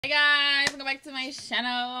back to my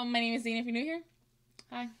channel. My name is Zena if you're new here.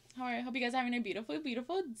 Hi, how are you? Hope you guys are having a beautiful,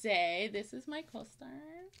 beautiful day. This is my co-star.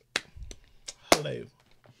 Hello.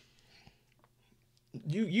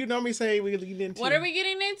 You normally say we're getting into... What are we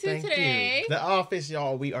getting into today? The Office,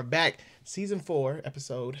 y'all. We are back. Season 4,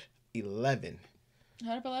 episode 11.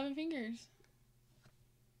 Hold up 11 fingers.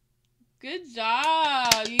 Good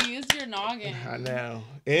job. You used your noggin. I know.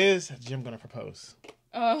 Is Jim gonna propose?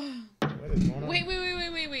 Oh. What is going on?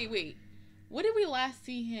 Wait. What did we last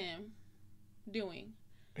see him doing?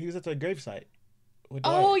 He was at the gravesite.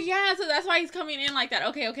 Oh yeah, so that's why he's coming in like that.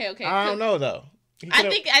 Okay. I don't know though. I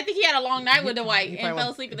think he had a long night with Dwight and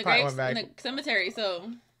fell asleep in the cemetery.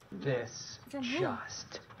 So this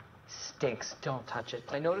just stinks. Don't touch it.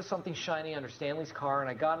 I noticed something shiny under Stanley's car, and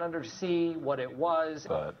I got under to see what it was.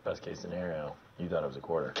 But best case scenario, you thought it was a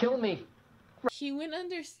quarter. Kill me. He went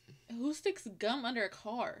under. Who sticks gum under a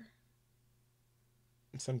car?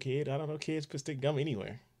 Some kid. I don't know. Kids could stick gum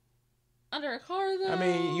anywhere. Under a car, though? I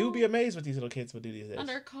mean, you'd be amazed what these little kids would do these days.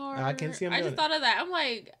 Under a car. I can see them doing I just thought of that. I'm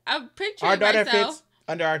like, I'm picturing our daughter myself. fits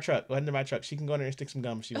under our truck, under my truck. She can go in there and stick some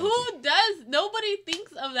gum if she wants to. Who does? Nobody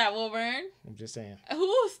thinks of that, Wilburn. I'm just saying.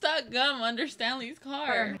 Who stuck gum under Stanley's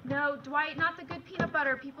car? No, Dwight, not the good peanut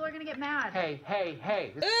butter. People are gonna get mad. Hey.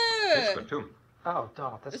 It's good too. Oh,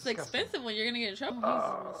 don't. That's It's disgusting. expensive when you're gonna get in trouble.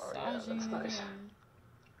 Oh, yeah, He's massaging. that's nice.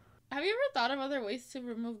 Have you ever thought of other ways to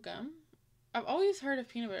remove gum? I've always heard of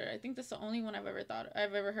peanut butter. I think that's the only one I've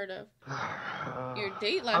ever heard of. Your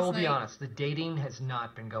date last night. I will be honest. The dating has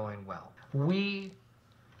not been going well. We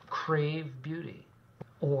crave beauty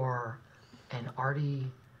or an arty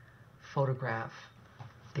photograph.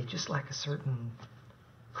 They just lack a certain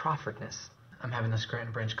Crawfordness. I'm having the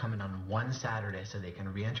Scranton branch come in on one Saturday so they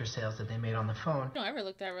can re-enter sales that they made on the phone. I don't ever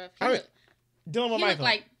look that rough. Dealing with He looked Michael.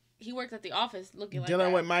 like he worked at the office looking like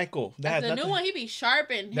Dealing that. with Michael. That's the new one. He be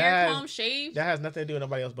sharpened, hair comb, shaved. That has nothing to do with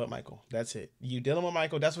nobody else but Michael. That's it. You dealing with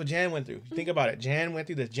Michael. That's what Jan went through. Think about it. Jan went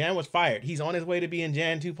through this. Jan was fired. He's on his way to being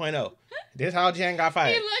Jan 2.0. This is how Jan got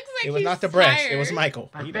fired. He looks like it was he's not the branch. tired. It was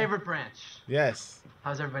Michael. My favorite branch. Yes.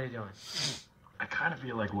 How's everybody doing? I kind of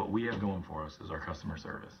feel like what we have going for us is our customer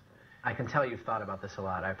service. I can tell you've thought about this a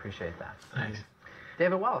lot. I appreciate that. Thanks.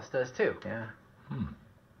 David Wallace does too. Yeah.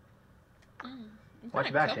 Watch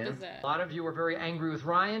your back, Jan. A lot of you are very angry with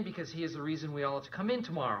Ryan because he is the reason we all have to come in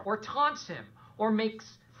tomorrow. Or taunts him. Or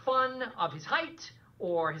makes fun of his height.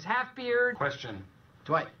 Or his half-beard. Question.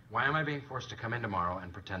 Dwight. Why am I being forced to come in tomorrow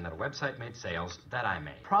and pretend that a website made sales that I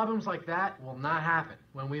made? Problems like that will not happen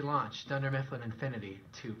when we launch Dunder Mifflin Infinity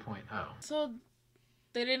 2.0. So,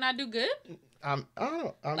 they did not do good? I don't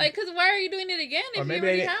know. Like, because why are you doing it again if you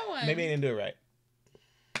already have one? Maybe they didn't do it right.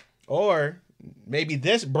 Or maybe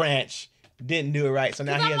this branch didn't do it right, so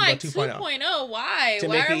now he has to go 2.0. 2.0, why? To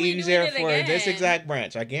why make are it we easier doing it for again? this exact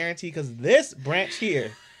branch. I guarantee, because this branch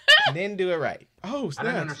here didn't do it right. Oh, I snap.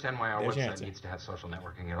 don't understand why our There's your website answer. needs to have social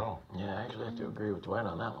networking at all. Yeah, I actually have to agree with Dwight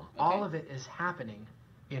on that one. All of it is happening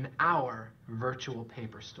in our virtual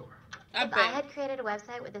paper store. If I had created a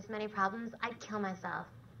website with this many problems, I'd kill myself.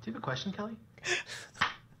 Do you have a question, Kelly?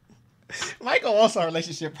 Michael wants our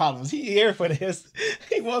relationship problems. He here for this.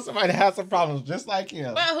 He wants somebody to have some problems just like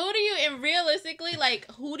him. But who do you, and realistically,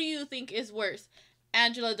 like, who do you think is worse?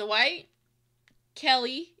 Angela, Dwight,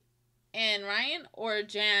 Kelly, and Ryan, or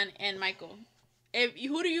Jan and Michael?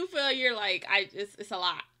 Who do you feel you're like, it's a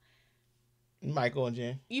lot? Michael and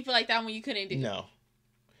Jan. You feel like that one you couldn't do? No.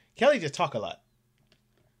 Kelly just talk a lot.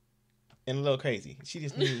 And a little crazy. She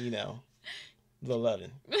just need, a little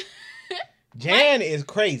loving. Jan is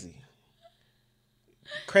crazy.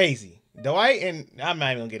 Crazy. Dwight and I'm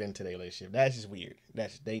not even gonna get into their relationship. That's just weird.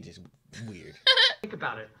 They just weird. Think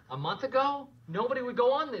about it. A month ago, nobody would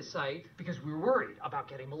go on this site because we were worried about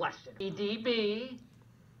getting molested. EDB,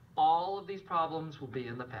 all of these problems will be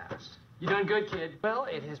in the past. You doing good, kid? Well,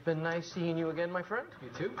 it has been nice seeing you again, my friend. You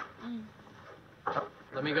too. Oh,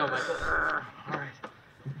 let me go, Michael. All right.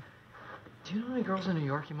 Do you know any girls in New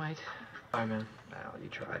York you might? Sorry, man. Well, you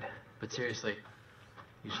tried. But seriously,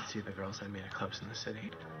 you should see the girls I meet at clubs in the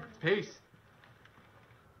city. Peace.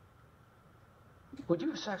 Would you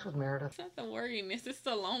have sex with Meredith? It's not the worriness, it's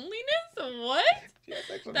the loneliness? What?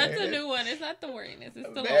 That's a new one. It's not the worriness, it's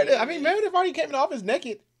the Meredith, loneliness. Meredith already came in the office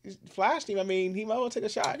naked. Flashed him. He might well take a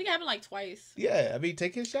shot. I think it happened like twice. Yeah,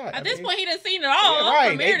 take his shot. At this point, he done seen it all. Yeah,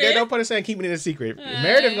 right. Meredith. They don't put us in keeping it a secret.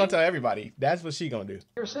 Meredith's gonna tell everybody. That's what she gonna do.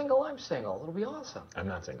 You're single, I'm single. It'll be awesome. I'm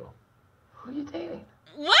not single. Who are you dating?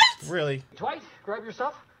 What? Really? Dwight, grab your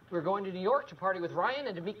stuff. We're going to New York to party with Ryan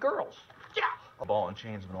and to meet girls. Yeah. A ball and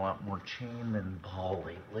chain's been a lot more chain than ball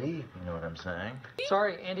lately, if you know what I'm saying.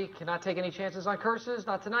 Sorry, Andy, cannot take any chances on curses.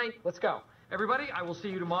 Not tonight. Let's go. Everybody, I will see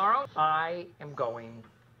you tomorrow. I am going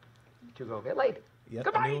to go get laid. Yep,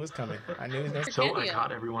 Goodbye. I knew it was coming. I knew it was So I Candy.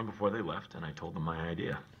 caught everyone before they left, and I told them my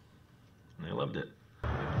idea. And they loved it.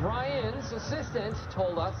 Ryan's assistant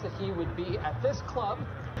told us that he would be at this club.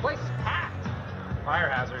 Place is packed. Fire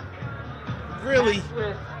hazard. Really?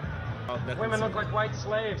 Packed with Women look like white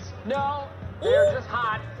slaves. no, they're just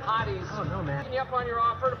hotties. Oh, no, man. Taking you up on your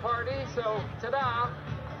offer to party, so ta-da.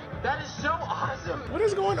 That is so awesome. What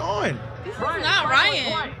is going on? This is Ryan, not Ryan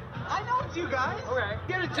was Ryan. white. I know it's you guys. Okay,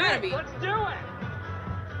 get a Gotta drink. be. Let's do it.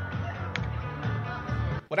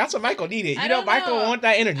 Well, that's what Michael needed. I You know, don't Michael know. want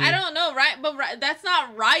that energy. I don't know, right? But that's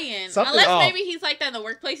not Ryan. Something Unless off. maybe he's like that in the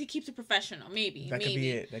workplace. He keeps it professional. Maybe. That maybe. could be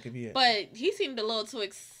it. That could be it. But he seemed a little too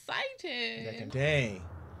excited. Dang.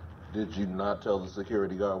 Did you not tell the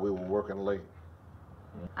security guard we were working late?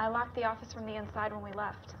 I locked the office from the inside when we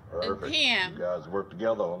left. Perfect. Pam. You guys work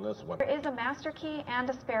together on this one. There is a master key and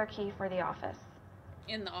a spare key for the office.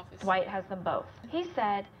 In the office. Dwight has them both. He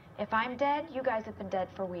said, if I'm dead, you guys have been dead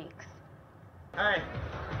for weeks. Hey,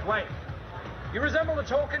 wait. You resemble the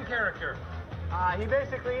Tolkien character. He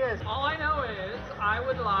basically is. All I know is I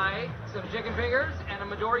would like some chicken fingers and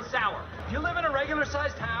a Midori sour. Do you live in a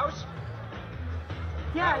regular-sized house?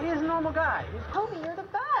 Yeah, he's a normal guy. Toby, you're the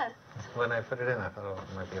best. When I put it in, I thought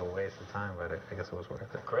it might be a waste of time, but I guess it was worth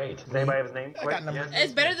it. Great. Does anybody have his name? I got numbers.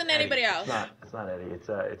 It's better than anybody else. It's not Eddie. It's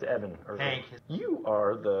Evan. Or Hank. You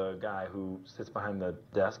are the guy who sits behind the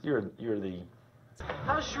desk. You're the.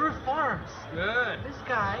 How's Shrewd Farms? Good. This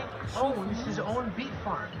guy owns his own beef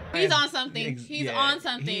farm. He's on something. Ex- He's yeah, on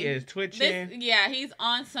something. he is twitching. He's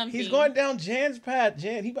on something. He's going down Jan's path.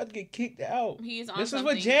 Jan, he about to get kicked out. He's on This is something.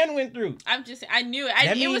 what Jan went through. I knew it.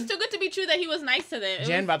 That It was means- too good to be true that he was nice to them. It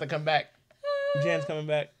Jan was- about to come back. Jan's coming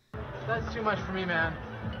back. That's too much for me, man.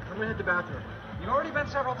 I'm gonna hit the bathroom. You've already been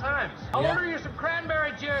several times. I'll Yeah. order you some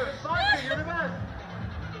cranberry juice. Sorry, you're the best.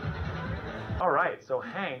 All right. So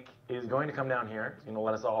Hank is going to come down here. He's going to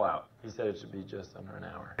let us all out. He said it should be just under an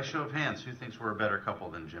hour. By show of hands, who thinks we're a better couple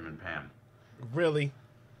than Jim and Pam? Really?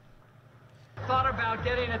 Thought about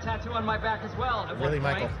getting a tattoo on my back as well. At Really,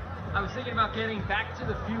 one point. Michael? I was thinking about getting Back to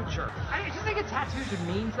the Future. I just think a tattoo should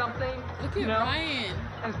mean something. Look at you know? Ryan.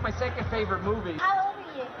 And it's my second favorite movie. How old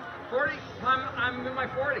are you? 40. I'm in my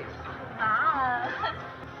 40s. Ah.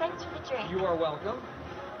 Thanks for the drink. You are welcome.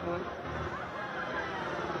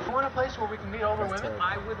 You want a place where we can meet older women?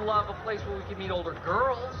 I would love a place where we could meet older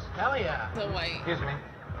girls. Hell yeah. The white. Excuse me.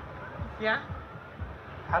 Yeah?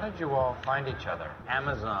 How did you all find each other?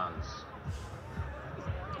 Amazons.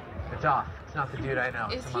 It's off. It's not the dude I know.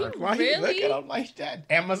 Is Some he other- Why he look really? at him like that?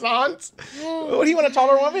 Amazons? What, he want a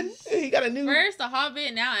taller woman? He got a new... First the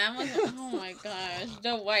Hobbit, now Amazon. Oh my gosh,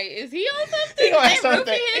 the white. Is he on something? He gonna ask They something.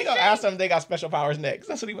 roofing He his gonna shit? ask something. They got special powers next.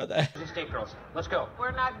 That's what he about that. State girls. Let's go.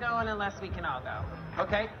 We're not going unless we can all go.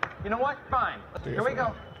 Okay? You know what? Fine. Here we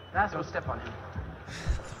go. That's what step on him.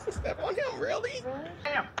 Step on him, really?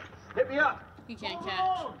 Bam! Hit me up. He can't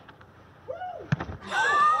catch.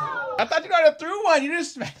 I thought you got to through one. You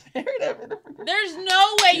just smacked it. There's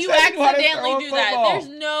no way You you said you wanted to accidentally throw a do that. football. There's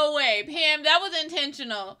no way. Pam, that was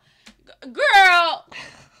intentional. Girl.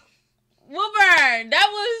 Wilburn, that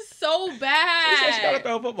was so He said she got to bad.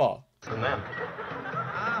 throw a football. And then.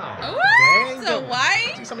 What? Dang, So good.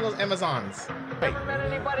 white? See some of those Amazons. Wait. Never met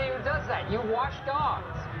anybody who does that. You wash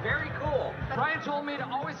dogs. Very cool. Brian told me to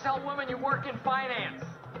always tell women you work in finance.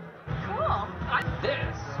 Cool.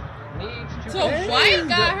 This needs to So be white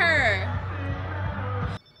got her.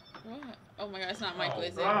 What? Oh my god, it's not Michael,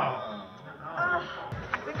 is it? I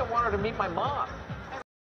think I want her to meet my mom.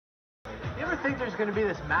 You ever think there's gonna be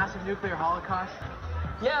this massive nuclear holocaust?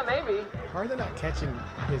 Yeah, maybe. How are they not catching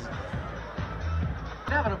his...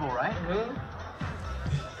 Inevitable, right?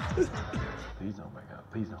 Please don't break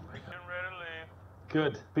up. Please don't break up.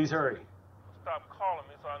 Good. Please hurry. Stop calling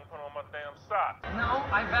me so I can put on my damn socks. No,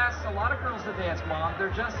 I've asked a lot of girls to dance, Mom. They're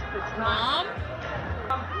just, it's not.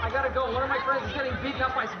 Mom? I gotta go. One of my friends is getting beaten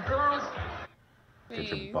up by some girls. Get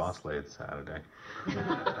Please. your boss laid Saturday.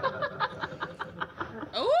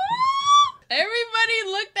 Ooh! Everybody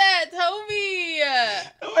looked at Toby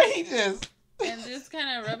The way he just... and just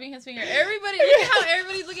kind of rubbing his finger. Everybody, look at how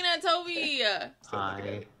everybody's looking at Toby.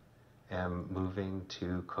 I am moving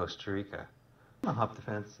to Costa Rica. I'll hop the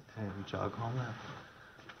fence and jog home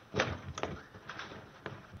now.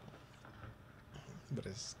 But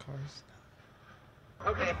his cars...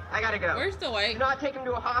 Okay, I gotta go. Where's the white? Do not take him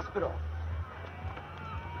to a hospital.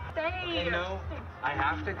 Stay. You know, I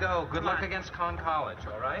have to go. Good luck against Con College,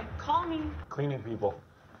 all right? Call me. Cleaning people.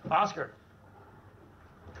 Oscar.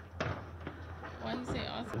 Why did you say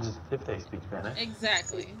awesome? Just if they speak Spanish.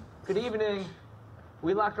 Exactly. Good evening.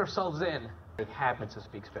 We locked ourselves in. It happens to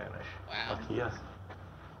speak Spanish. Wow. Yes.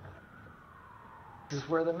 This is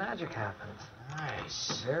where the magic happens.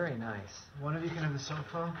 Nice. Very nice. One of you can have the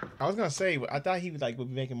sofa. I was gonna say I thought he would be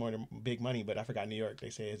making more than big money, but I forgot New York. They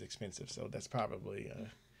say it's expensive, so that's probably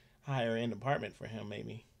a higher end apartment for him,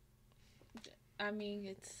 maybe. I mean,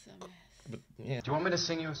 it's a mess. But yeah. Do you want me to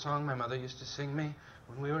sing you a song my mother used to sing me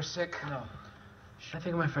when we were sick? No. I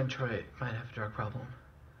think my friend Troy might have a drug problem.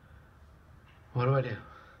 What do I do?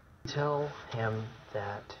 Tell him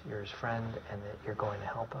that you're his friend and that you're going to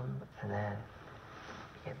help him, and then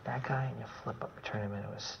you get that guy and you flip up and turn him into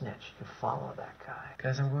a snitch. You follow that guy.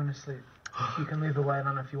 Guys, I'm going to sleep. You can leave the light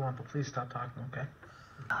on if you want, but please stop talking, okay?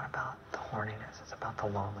 It's not about the horniness, it's about the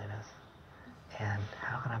loneliness. And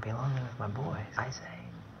how can I be lonely with my boys? I say,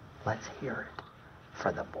 let's hear it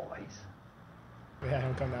for the boys. We had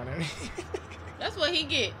him come down there. That's what he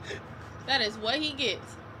gets. That is what he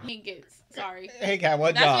gets. He gets. Sorry. He got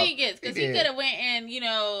one job. That's what he gets. Because he could have went and,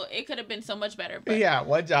 it could have been so much better. But yeah,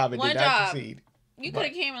 one job and did not succeed. You could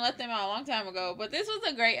have came and let them out a long time ago. But this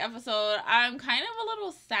was a great episode. I'm kind of a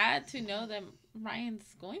little sad to know that Ryan's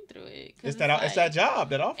going through it. It's that job,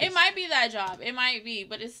 that office. It might be that job. It might be,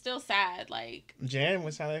 but it's still sad. Like Jan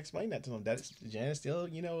was trying to explain that to him. Jan still,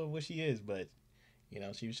 what she is, but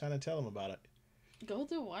she was trying to tell him about it. Go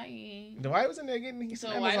Dwight. Dwight was in there getting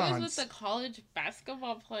some Dwight Amazons. was with the college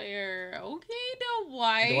basketball player. Okay,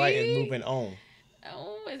 Dwight. Dwight is moving on.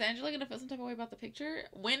 Oh, is Angela going to feel some type of way about the picture?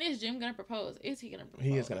 When is Jim going to propose? Is he going to propose?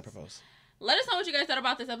 He is going to propose. Let us know what you guys thought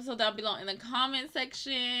about this episode down below in the comment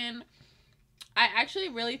section. I actually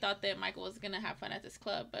really thought that Michael was going to have fun at this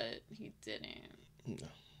club, but he didn't. No.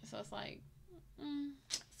 So it's like,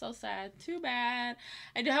 so sad. Too bad.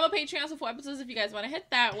 I do have a Patreon, so 4 episodes if you guys want to head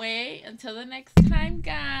that way. Until the next time,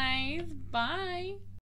 guys. Bye.